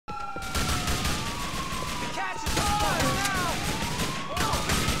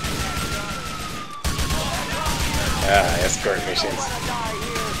Escort missions.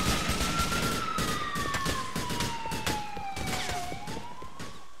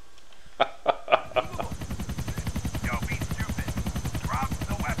 Yo, be stupid. Drop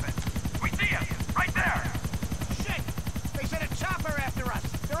the weapon. We see him. Right there. Shit! They sent a chopper after us.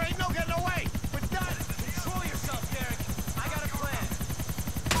 There ain't no getting away. We're done. Control yourself, Derek. I got a plan.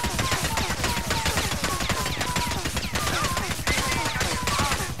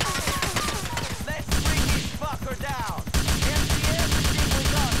 Let's bring this fucker down. Empty everything we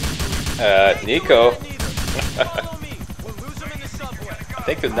got. Nico. Follow me. We'll lose him in the subway. I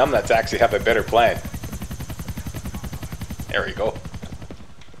think the numbnuts actually have a better plan. There we go.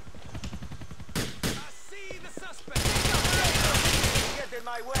 I see the suspect. Get in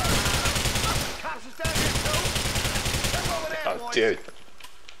my way. Cops is down here too. Let's go over there, Oh, boys. dude.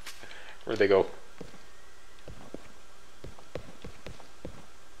 Where'd they go?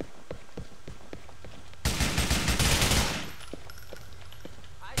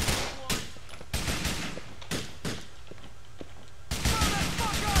 I see one.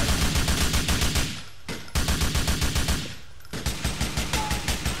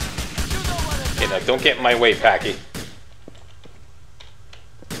 Okay, now don't get in my way, Packy.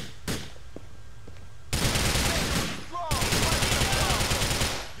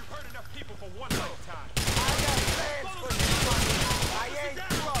 You've hurt enough people for one lifetime. I got plans for this money. I ain't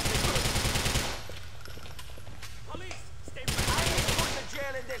bluffing. Police, stay I ain't putting the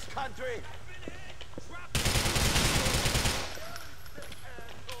jail in this country.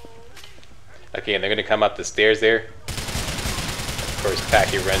 Okay, and they're gonna come up the stairs there. Of course,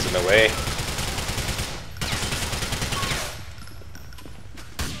 Packy runs in the way.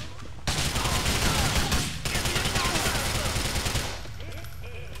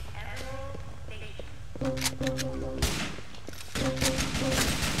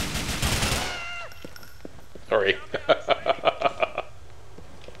 Sorry.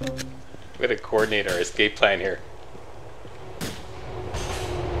 We gotta coordinate our escape plan here.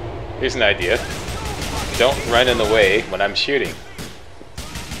 Here's an idea. Don't run in the way when I'm shooting. You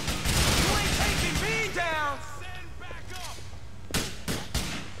ain't taking me down. Send back up.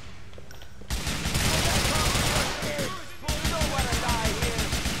 You don't want to die here.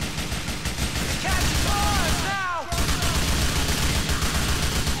 Catch cars now.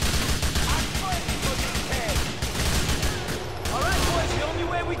 I'm fighting for this head. All right, boys. The only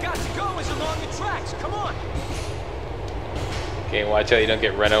way we got to go is along the tracks. Come on. Okay, watch out you don't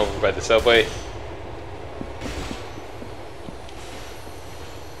get run over by the subway.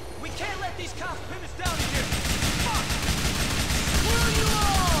 We can't let these cops pin us down in here. Fuck! Screw you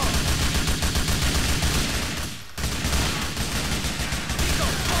all! Nico,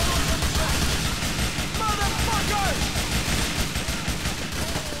 follow us on the track. Motherfuckers!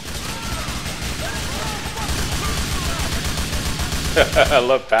 I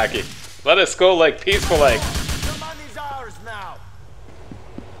love Packy. Let us go like peaceful like. The money's ours now.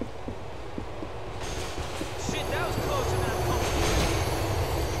 Shit, that was closer than I'm comfortable with.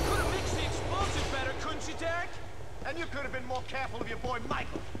 You could have mixed the explosive better, couldn't you, Derek? And you could have been more careful of your boy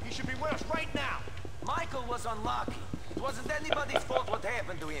Michael. He should be with us right now. Michael was unlucky. It wasn't anybody's fault what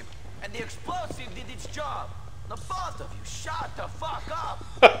happened to him. And the explosive did its job. The both of you shut the fuck up.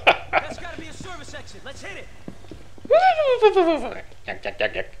 That's gotta be a service exit. Let's hit it.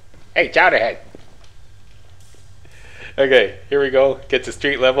 Hey, Chowderhead. Okay, here we go. Get to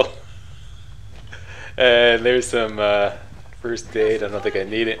street level. And there's some first aid. I don't think I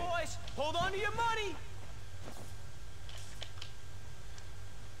need it. Boys, hold on to your money.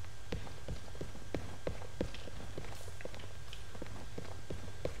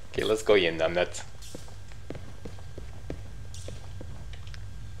 Okay, let's go, you numbnuts.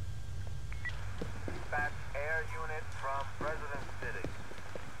 Dispatch air unit from President City.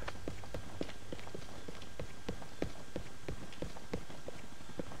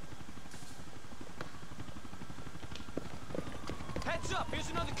 Heads up, here's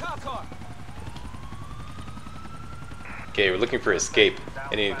another cop car. Okay, we're looking for escape.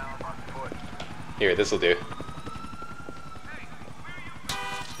 Any Southbound on foot. here? This will do.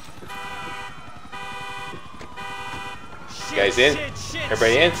 Shit, Guys in? shit,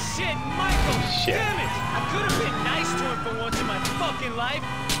 Everybody in? Shit, Michael. Shit. Damn it. I could have been nice to him for once in my fucking life.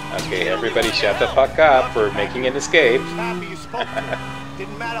 Okay, everybody shut the fuck up. We're making an escape. Happy you spoke to him.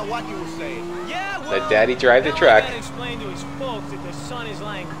 Didn't matter what you were saying. Yeah, well, Let Daddy drive the now I truck. gotta explain to his folks that their son is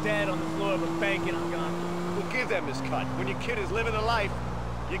lying dead on the floor of a bank and I'm gone. We'll give them his cut. When your kid is living a life,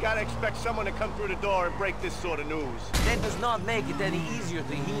 you gotta expect someone to come through the door and break this sort of news. That does not make it any easier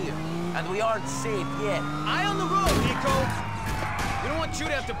to hear. And we aren't safe yet. Eye on the road, Nico. We don't want you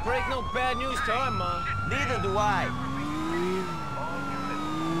to have to break no bad news to our mom. Neither do I.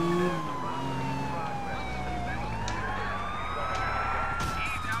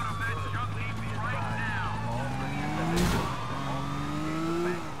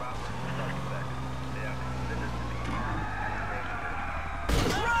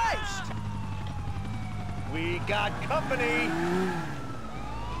 Christ! We got company.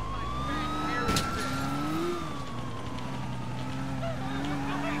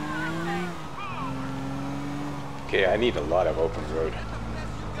 Okay, I need a lot of open road.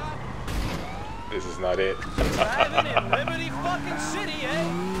 This is not it. Driving in Liberty fucking City,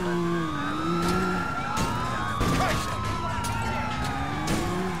 eh?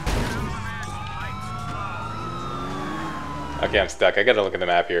 Okay, I'm stuck. I gotta look at the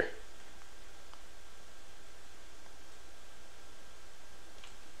map here.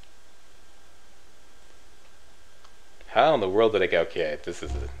 How in the world did I get? Okay, this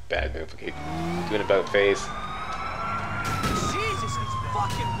is a bad move. Okay, doing about face. Jesus, these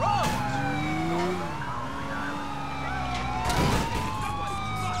fucking roads!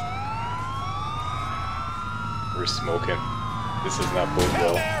 We're smoking. This is not bode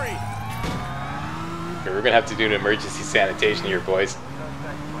well. Mary. Okay, we're gonna have to do an emergency sanitation here, boys.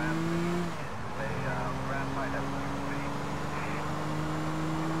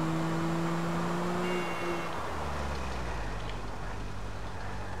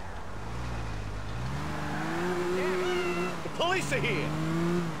 The police are here.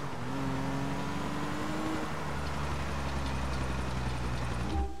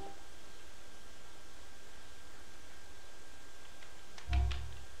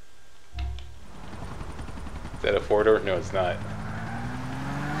 Is that a four-door? No, it's not.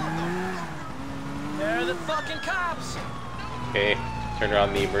 They're the fucking cops! Okay, turn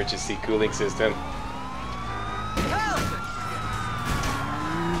on the emergency cooling system. Help!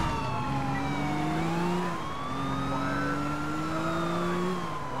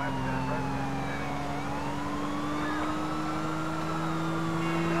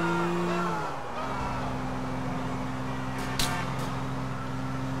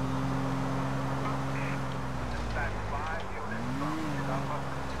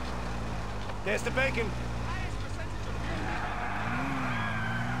 There's the bacon.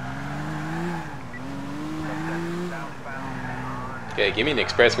 Okay, give me an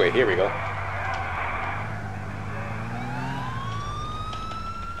expressway. Here we go.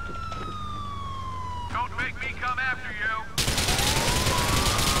 Don't make me come after you.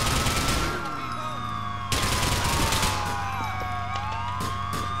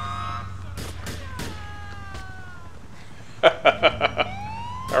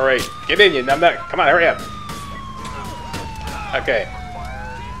 All right, get in, you numbnut. Come on, hurry up. Okay.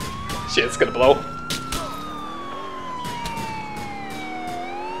 Shit, it's gonna blow.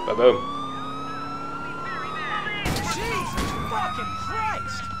 Ba-boom. Jesus fucking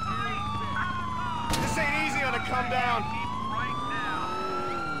Christ! This ain't easy on a come down.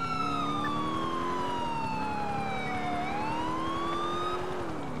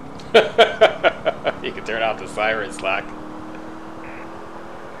 You can turn off the siren, Slack.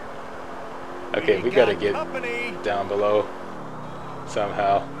 Okay, we gotta get company. down below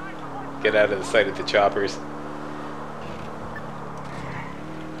somehow. Get out of the sight of the choppers.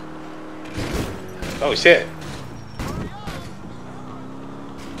 Oh shit!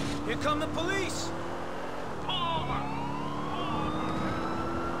 Here come the police!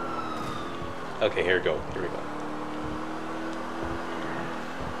 Okay, here we go. Here we go.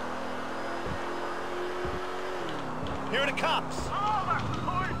 Here are the cops.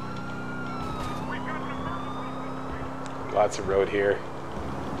 Lots of road here.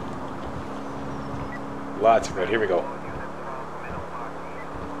 Lots of road. Here we go.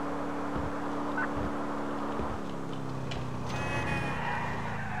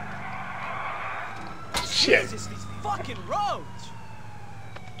 Shit. Jesus, these fucking roads!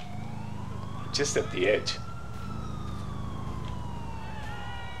 Just at the edge.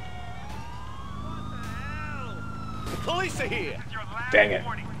 The police are here. Dang it.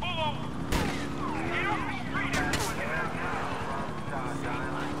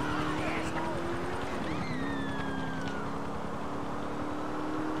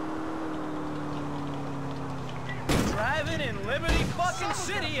 Driving in Liberty fucking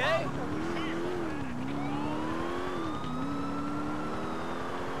City, eh?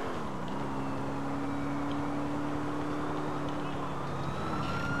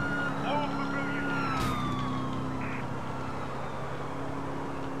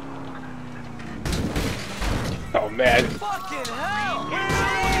 Oh man. Fucking hell!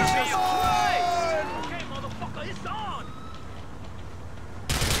 Jesus Christ! Okay, motherfucker, it's on!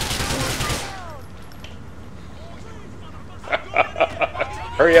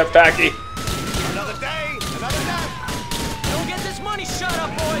 Hurry up, Packy. Another day, another night. Don't get this money shut up,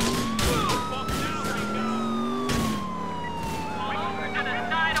 boys! To the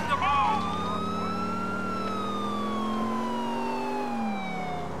side of the road.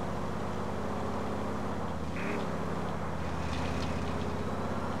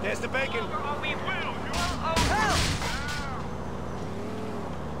 There's the bacon.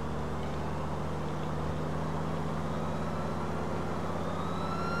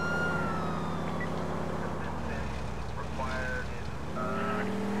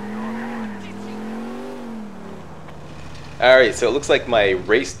 Alright, so it looks like my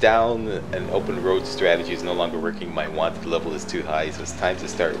race down an open road strategy is no longer working. My wanted level is too high, so it's time to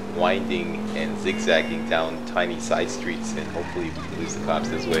start winding and zigzagging down tiny side streets, and hopefully we can lose the cops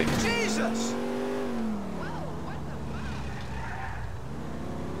this way. Jesus!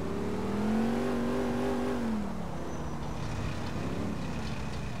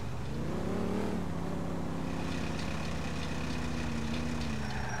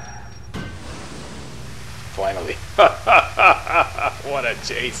 Finally. What a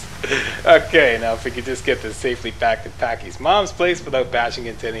chase. Okay, now if we could just get this safely back to Packy's mom's place without bashing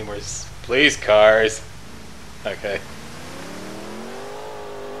into any more police cars. Okay.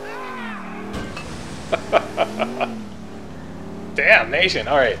 Damn nation.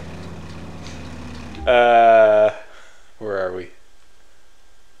 Alright. Where are we?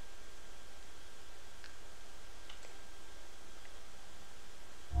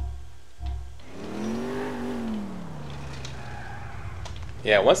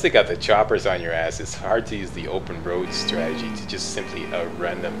 Yeah, once they got the choppers on your ass, it's hard to use the open road strategy to just simply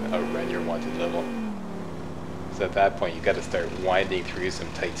outrun them, outrun your wanted level. So at that point, you got to start winding through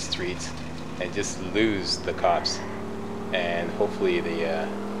some tight streets and just lose the cops. And hopefully the,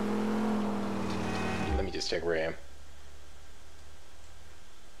 let me just check where I am.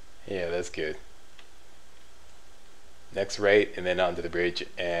 Yeah, that's good. Next right, and then onto the bridge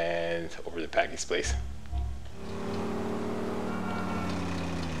and over to Packy's place.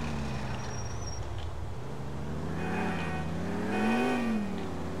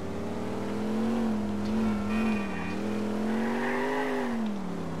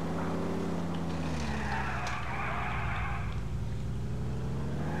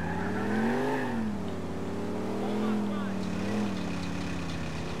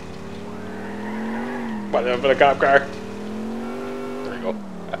 Watch out for the cop car. There we go.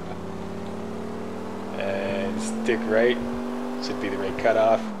 And stick right. Should be the right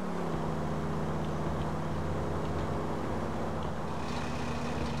cutoff.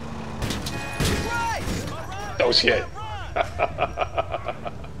 Oh shit.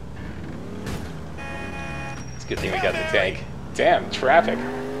 It's a good thing we got the tank. Damn, traffic.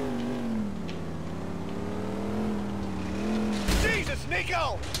 Jesus,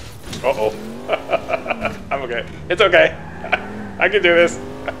 Nico! Uh-oh. I'm okay. It's okay. I can do this.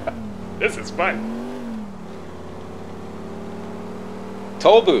 This is fun.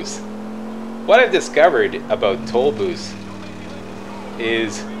 Toll booths. What I've discovered about toll booths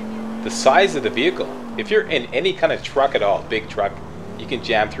is the size of the vehicle. If you're in any kind of truck at all, big truck, you can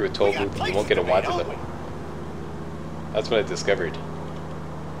jam through a toll booth and you won't get a wanted level. That's what I discovered.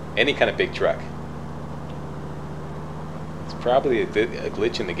 Any kind of big truck. It's probably a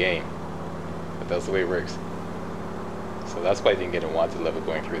glitch in the game, but that's the way it works. So that's why I didn't get a wanted level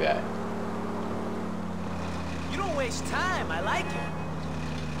going through that. You don't waste time. I like it.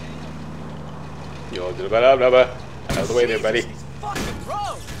 Yo, out of the way there, buddy. These fucking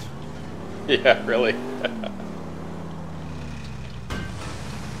roads. Yeah, really.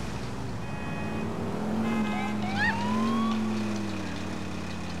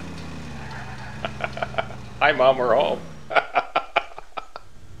 Hi, Mom, we're home.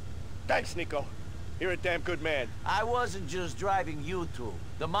 Thanks, Nico. You're a damn good man. I wasn't just driving you two.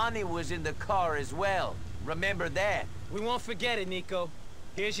 The money was in the car as well. Remember that? We won't forget it, Nico.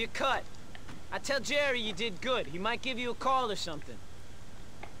 Here's your cut. I tell Jerry you did good. He might give you a call or something.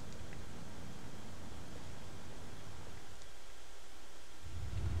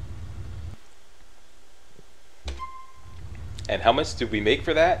 And how much did we make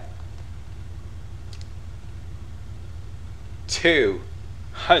for that?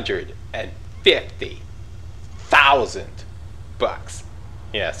 $250,000 bucks.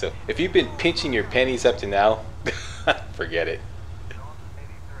 Yeah, so if you've been pinching your pennies up to now, forget it.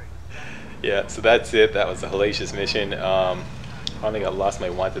 Yeah, so that's it. That was a hellacious mission. I think I lost my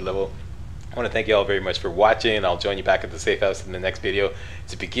wanted level. I want to thank you all very much for watching. I'll join you back at the safe house in the next video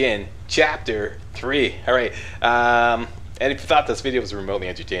to begin chapter 3. All right. And if you thought this video was remotely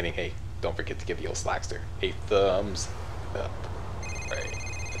entertaining, hey, don't forget to give the old Slackster a thumbs up. All right.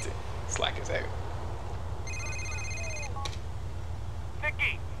 Slack is out.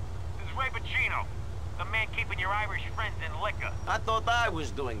 Nicky, this is Ray Pacino, the man keeping your Irish friends in liquor. I thought I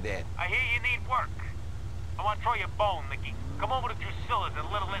was doing that. I hear you need work. I want to throw you a bone, Nicky. Come over to Drusilla's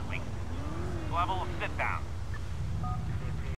in Little Italy. We'll have a little sit down.